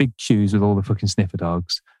the big queues with all the fucking sniffer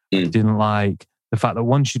dogs. I didn't like the fact that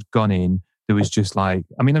once you'd gone in, there was just like,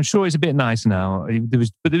 I mean, I'm sure it's a bit nicer now.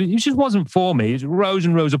 But it just wasn't for me. It was rows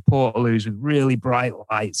and rows of portaloos with really bright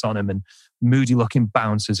lights on them and moody looking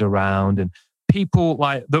bouncers around and people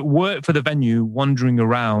like that work for the venue wandering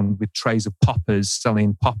around with trays of poppers,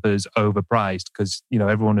 selling poppers overpriced because, you know,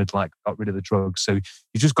 everyone had like got rid of the drugs. So you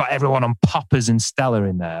just got everyone on poppers and Stella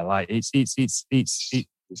in there. Like it's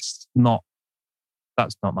not,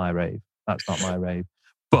 that's not my rave. That's not my rave.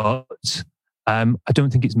 But I don't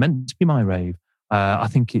think it's meant to be my rave. I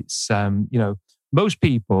think it's, you know, most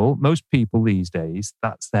people these days,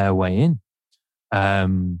 that's their way in.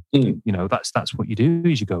 You know, that's what you do,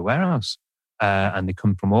 is you go warehouse. And they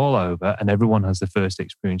come from all over, and everyone has the first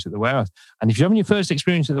experience at the warehouse. And if you're having your first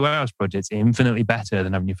experience at the warehouse project, it's infinitely better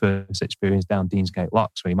than having your first experience down Deansgate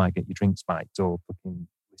Locks, where you might get your drinks spiked or fucking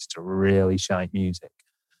listen to really shite music.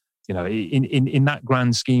 You know, in that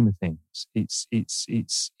grand scheme of things, it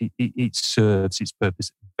serves its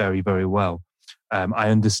purpose very, very well. I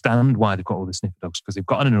understand why they've got all the sniffer dogs, because they've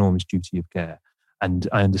got an enormous duty of care. And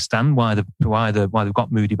I understand why they've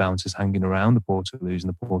got moody bouncers hanging around the Portaloos,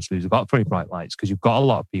 and the Portaloos have got very bright lights, because you've got a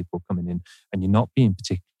lot of people coming in, and you're not being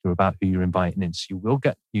particular about who you're inviting in. So you will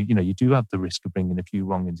get, you know, you do have the risk of bringing a few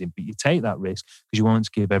wrong uns in, but you take that risk because you want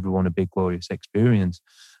to give everyone a big glorious experience.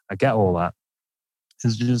 I get all that.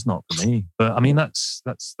 It's just not for me. But I mean, that's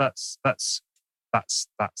that.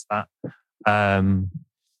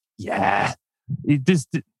 Yeah,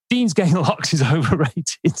 Deansgate Locks is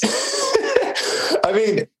overrated. I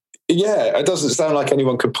mean, yeah, it doesn't sound like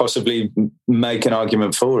anyone could possibly make an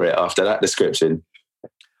argument for it after that description.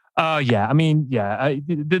 Yeah, I mean, yeah,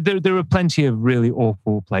 there are plenty of really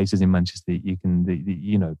awful places in Manchester that you can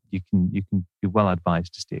be well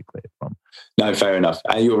advised to steer clear from. No, fair enough.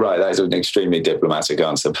 And you're right, that is an extremely diplomatic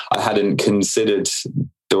answer. I hadn't considered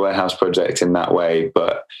the warehouse project in that way,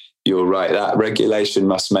 but you're right, that regulation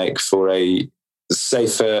must make for a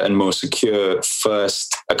safer and more secure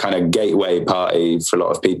first, a kind of gateway party for a lot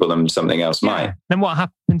of people than something else might. Then what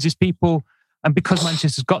happens is people, and because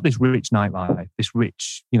Manchester's got this rich nightlife, this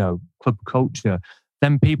rich, you know, club culture,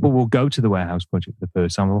 then people will go to the warehouse project for the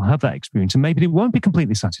first time, will have that experience, and maybe they won't be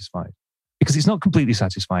completely satisfied, because it's not completely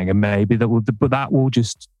satisfying, and maybe that will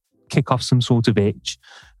just kick off some sort of itch,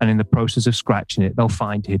 and in the process of scratching it, they'll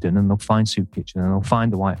find Hidden, and they'll find Soup Kitchen, and they'll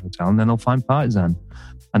find the White Hotel, and then they'll find Partisan.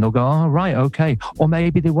 And they'll go, oh, right, okay. Or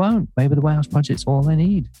maybe they won't. Maybe the warehouse project's all they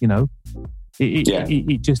need, you know?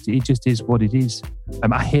 It just is what it is.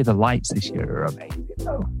 I hear the lights this year are amazing,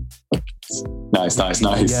 though. Nice.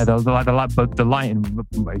 Yeah, the lighting,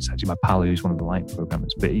 it's actually my pal who's one of the lighting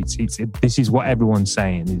programmers, but this is what everyone's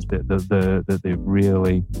saying, is that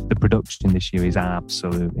the production this year is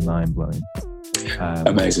absolutely mind-blowing.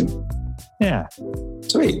 Amazing. Yeah.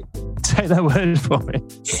 Sweet. Take that word for it.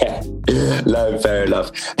 Yeah. No, fair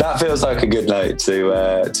enough. That feels like a good note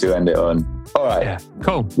to end it on. All right. Yeah.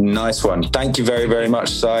 Cool. Nice one. Thank you very, very much,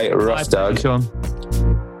 Si. Ruf Dug. Sean.